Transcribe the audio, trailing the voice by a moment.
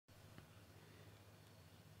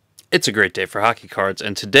It's a great day for hockey cards,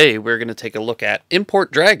 and today we're going to take a look at Import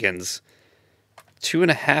Dragons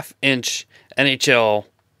 2.5-inch NHL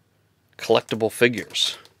collectible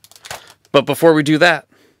figures. But before we do that,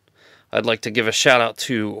 I'd like to give a shout out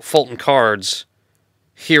to Fulton Cards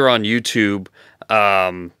here on YouTube.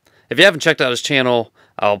 If you haven't checked out his channel,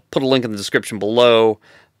 I'll put a link in the description below.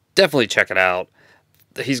 Definitely check it out.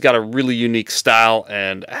 He's got a really unique style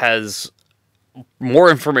and has more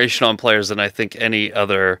information on players than I think any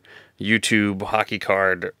other YouTube hockey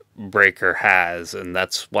card breaker has, and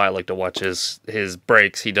that's why I like to watch his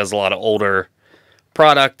breaks. He does a lot of older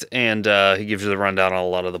product, and he gives you the rundown on a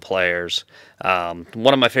lot of the players. One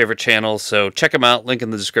of my favorite channels, so check him out. Link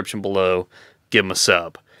in the description below. Give him a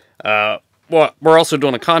sub. Well, we're also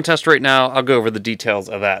doing a contest right now. I'll go over the details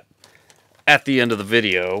of that at the end of the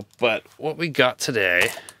video, but what we got today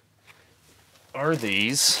are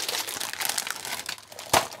these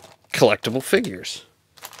collectible figures.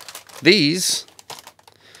 These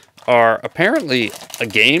are apparently a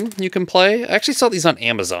game you can play. I actually saw these on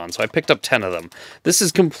Amazon, so I picked up 10 of them. This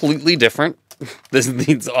is completely different.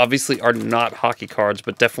 These obviously are not hockey cards,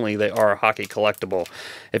 but definitely they are hockey collectible.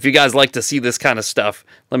 If you guys like to see this kind of stuff,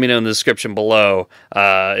 let me know in the description below.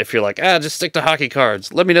 If you're like, just stick to hockey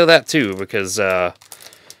cards, let me know that too, because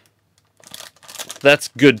that's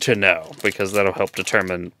good to know, because that'll help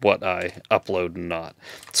determine what I upload and not.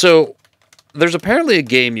 So there's apparently a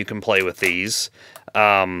game you can play with these.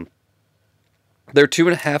 They're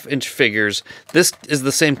 2.5-inch figures. This is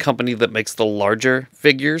the same company that makes the larger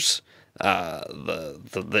figures,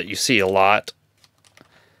 that you see a lot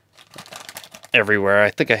everywhere.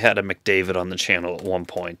 I think I had a McDavid on the channel at one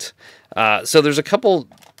point. So there's a couple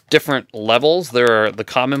different levels. There are the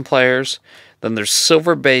common players, then there's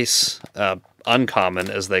silver base, uncommon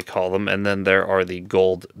as they call them, and then there are the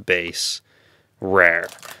gold base rare.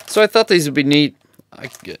 So I thought these would be neat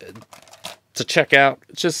to check out.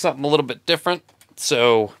 It's just something a little bit different.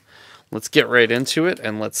 So let's get right into it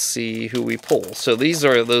and let's see who we pull. So these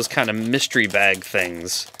are those kind of mystery bag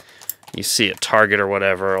things you see at Target or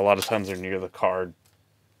whatever. A lot of times they're near the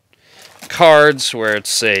cards where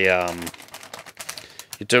it's a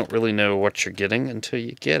you don't really know what you're getting until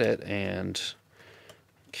you get it. And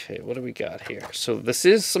okay, what do we got here? So this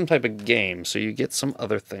is some type of game, so you get some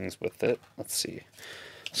other things with it. Let's see.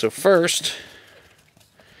 So first,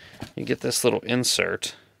 you get this little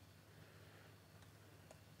insert,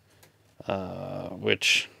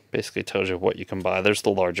 which basically tells you what you can buy. There's the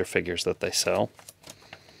larger figures that they sell.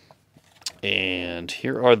 And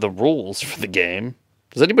here are the rules for the game.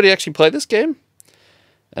 Does anybody actually play this game?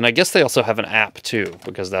 And I guess they also have an app too,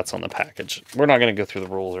 because that's on the package. We're not going to go through the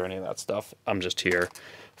rules or any of that stuff. I'm just here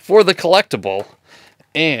for the collectible.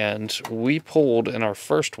 And we pulled, in our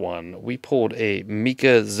first one, we pulled a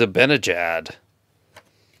Mika Zibanejad.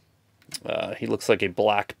 He looks like a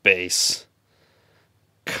black base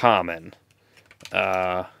common.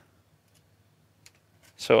 So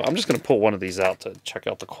I'm just going to pull one of these out to check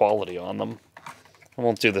out the quality on them. I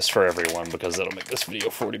won't do this for everyone because that'll make this video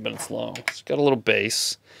 40 minutes long. It's got a little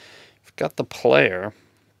base. I've got the player.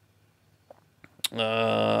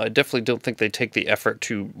 I definitely don't think they take the effort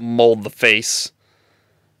to mold the face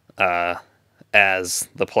as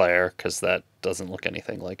the player, because that doesn't look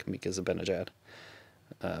anything like Mika Zibanejad.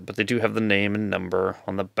 But they do have the name and number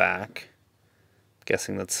on the back. I'm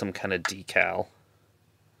guessing that's some kind of decal.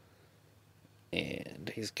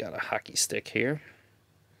 And he's got a hockey stick here.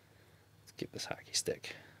 Let's keep this hockey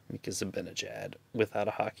stick. Mika Zibanejad without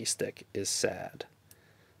a hockey stick is sad.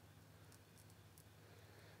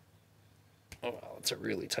 Oh, wow, it's a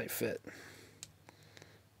really tight fit.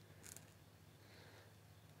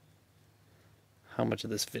 How much of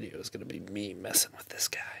this video is going to be me messing with this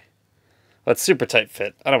guy? Well, it's super tight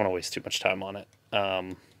fit. I don't want to waste too much time on it.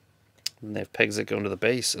 And they have pegs that go into the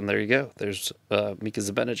base, and there you go. There's Mika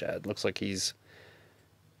Zibanejad. Looks like he's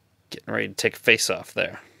getting ready to take a face off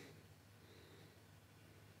there.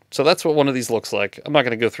 So that's what one of these looks like. I'm not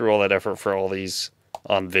going to go through all that effort for all these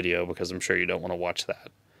on video, because I'm sure you don't want to watch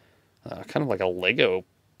that. Kind of like a Lego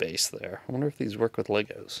base there. I wonder if these work with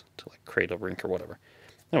Legos to like create a rink or whatever.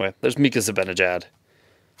 Anyway, there's Mika Zibanejad.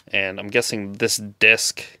 And I'm guessing this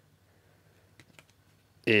disc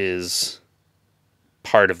is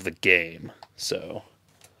part of the game. So,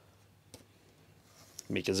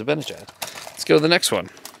 Mika Zibanejad. Let's go to the next one.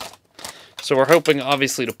 So we're hoping,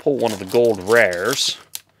 obviously, to pull one of the gold rares.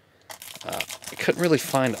 I couldn't really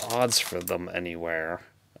find odds for them anywhere.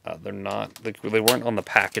 They weren't on the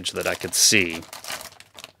package that I could see.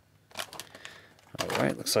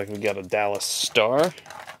 Alright, looks like we got a Dallas Star.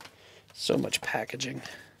 So much packaging.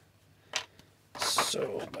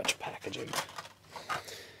 So much packaging.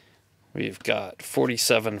 We've got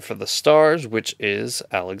 47 for the Stars, which is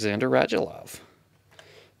Alexander Radulov.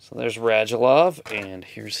 So there's Radulov, and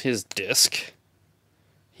here's his disc.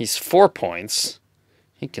 He's 4 points.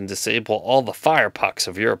 He can disable all the fire pucks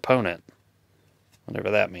of your opponent.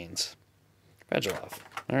 Whatever that means. Radulov.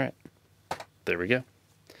 Alright. There we go.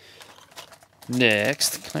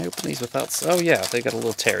 Next, can I open these without... Oh yeah, they got a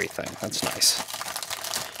little Terry thing. That's nice.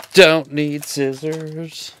 Don't need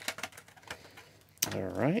scissors.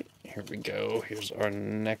 Alright, here we go. Here's our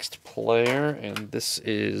next player, and this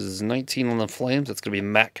is 19 on the Flames. That's going to be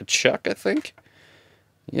Matt Tkachuk, I think.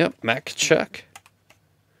 Yep, Matt Tkachuk.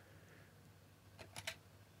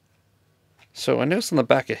 So I noticed on the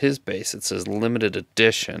back of his base it says limited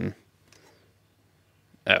edition.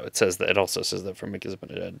 Oh, it also says that for Mickey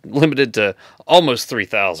Zibanejad. Limited to almost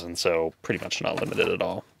 3,000, so pretty much not limited at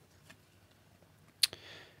all.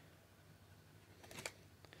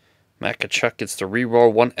 Matt Tkachuk gets to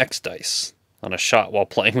reroll 1 X dice on a shot while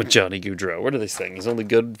playing with Johnny Gaudreau. What are they saying? He's only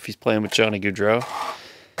good if he's playing with Johnny Gaudreau?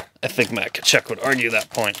 I think Matt Tkachuk would argue that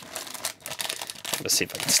point. Let's see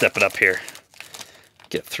if I can step it up here.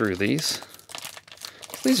 Get through these.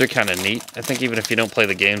 These are kind of neat. I think even if you don't play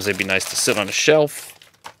the games, they'd be nice to sit on a shelf.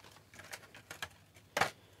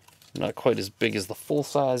 Not quite as big as the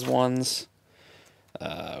full-size ones.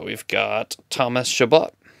 We've got Thomas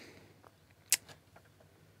Chabot.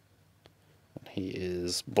 He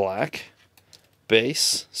is black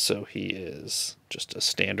base, so he is just a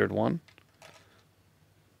standard one.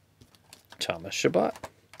 Thomas Chabot.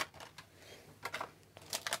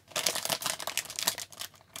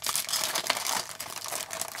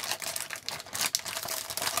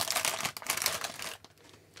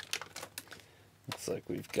 Looks like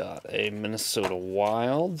we've got a Minnesota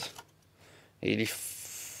Wild.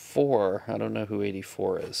 84. I don't know who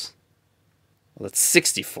 84 is. Well, that's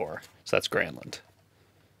 64. So that's Granlund.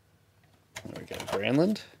 There we go,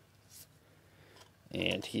 Granlund.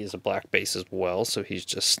 And he is a black base as well, so he's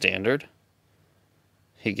just standard.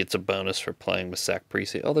 He gets a bonus for playing with Zach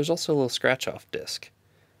Parise. Oh, there's also a little scratch-off disc.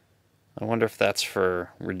 I wonder if that's for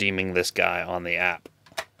redeeming this guy on the app.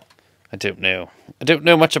 I don't know. I don't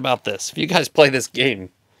know much about this. If you guys play this game,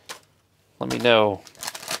 let me know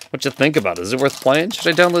what you think about it. Is it worth playing?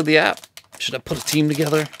 Should I download the app? Should I put a team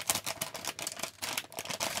together?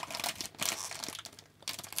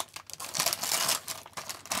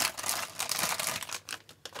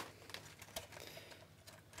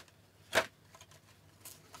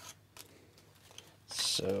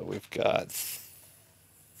 So we've got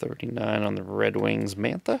 39 on the Red Wings,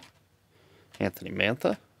 Mantha. Anthony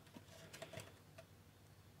Mantha.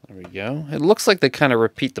 There we go. It looks like they kind of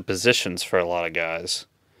repeat the positions for a lot of guys.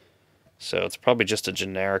 So it's probably just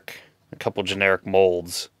a couple generic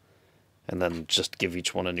molds. And then just give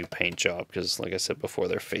each one a new paint job. Because like I said before,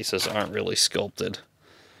 their faces aren't really sculpted.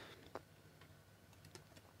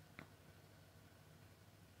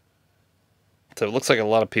 So it looks like a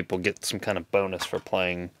lot of people get some kind of bonus for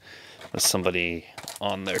playing with somebody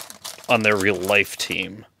on their real life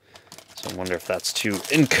team. So I wonder if that's to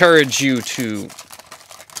encourage you to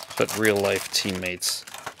put real life teammates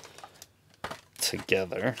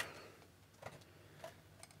together.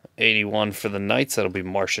 81 for the Knights, that'll be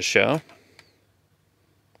Marcia Show.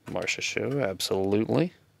 Marcia Show,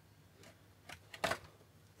 absolutely.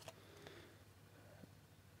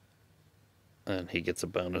 And he gets a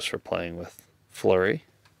bonus for playing with Fleury.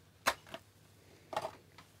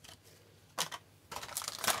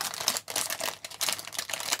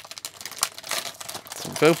 So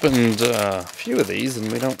we've opened a few of these and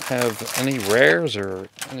we don't have any rares or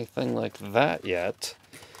anything like that yet.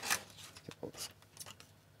 Let's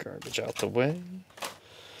garbage out the way.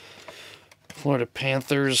 Florida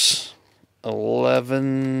Panthers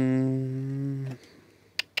 11.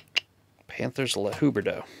 Panthers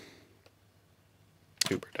Huberdeau.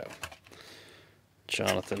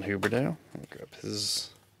 Jonathan Huberdeau. I'll grab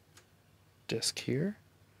his disc here.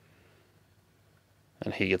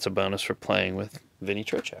 And he gets a bonus for playing with Vinny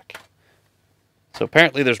Trocheck. So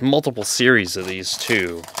apparently there's multiple series of these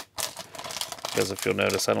too. Because if you'll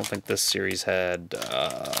notice, I don't think this series had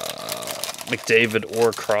McDavid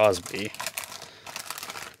or Crosby.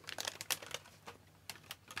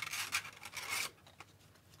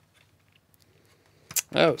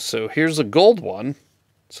 Oh, so here's a gold one.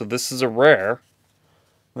 So this is a rare.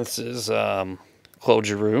 This is Claude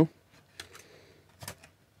Giroux.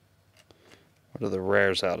 What are the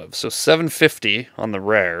rares out of? So 750 on the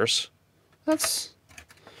rares. That's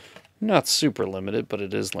not super limited, but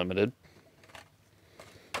it is limited.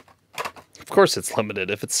 Of course it's limited.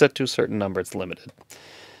 If it's set to a certain number, it's limited.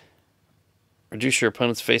 Reduce your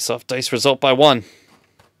opponent's face-off dice result by 1.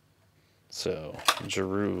 So,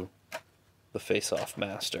 Giroux, the face-off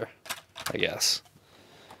master, I guess.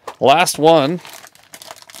 Last one.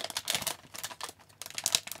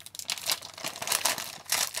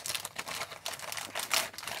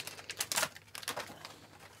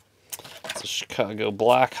 It's a Chicago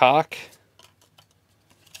Blackhawk.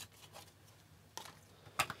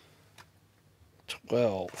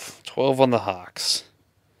 12 on the Hawks.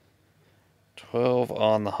 12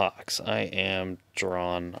 on the Hawks. I am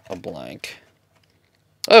drawing a blank.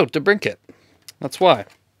 Oh, DeBrincat. That's why.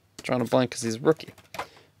 Drawing a blank because he's a rookie.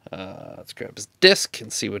 Let's grab his disc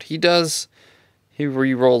and see what he does. He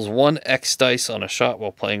re-rolls 1 X dice on a shot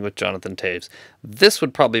while playing with Jonathan Toews. This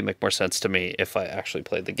would probably make more sense to me if I actually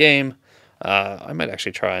played the game. I might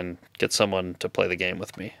actually try and get someone to play the game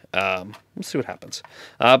with me. We'll see what happens.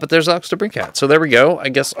 But there's Alex DeBrincat. So there we go. I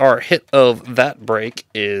guess our hit of that break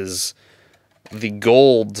is the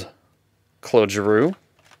gold Claude Giroux.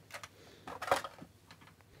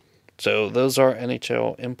 So those are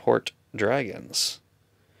NHL Import Dragons.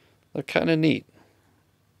 They're kind of neat.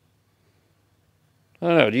 I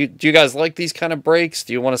don't know. Do you guys like these kind of breaks?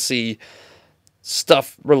 Do you want to see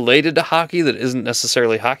stuff related to hockey that isn't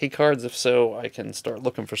necessarily hockey cards? If so, I can start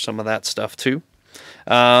looking for some of that stuff too.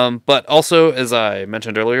 But also, as I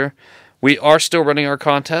mentioned earlier, we are still running our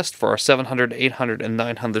contest for our 700, 800, and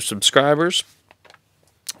 900 subscribers.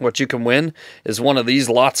 What you can win is one of these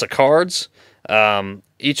lots of cards.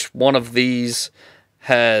 Each one of these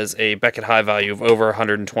has a Beckett High value of over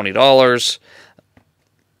 $120.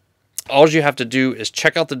 All you have to do is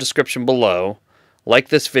check out the description below, like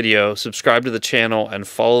this video, subscribe to the channel, and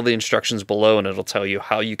follow the instructions below, and it'll tell you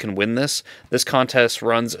how you can win this. This contest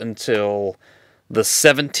runs until the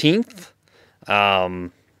 17th,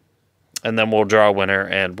 and then we'll draw a winner,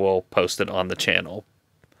 and we'll post it on the channel.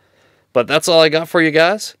 But that's all I got for you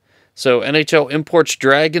guys. So NHL Imports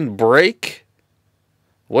Dragon Break.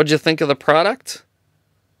 What'd you think of the product?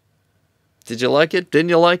 Did you like it? Didn't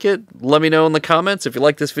you like it? Let me know in the comments. If you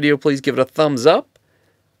like this video, please give it a thumbs up.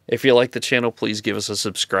 If you like the channel, please give us a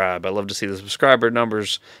subscribe. I love to see the subscriber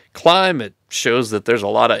numbers climb. It shows that there's a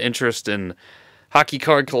lot of interest in hockey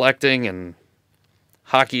card collecting and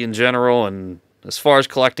hockey in general. And as far as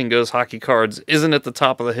collecting goes, hockey cards isn't at the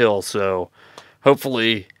top of the hill. So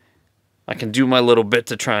hopefully I can do my little bit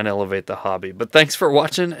to try and elevate the hobby. But thanks for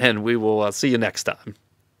watching, and we will see you next time.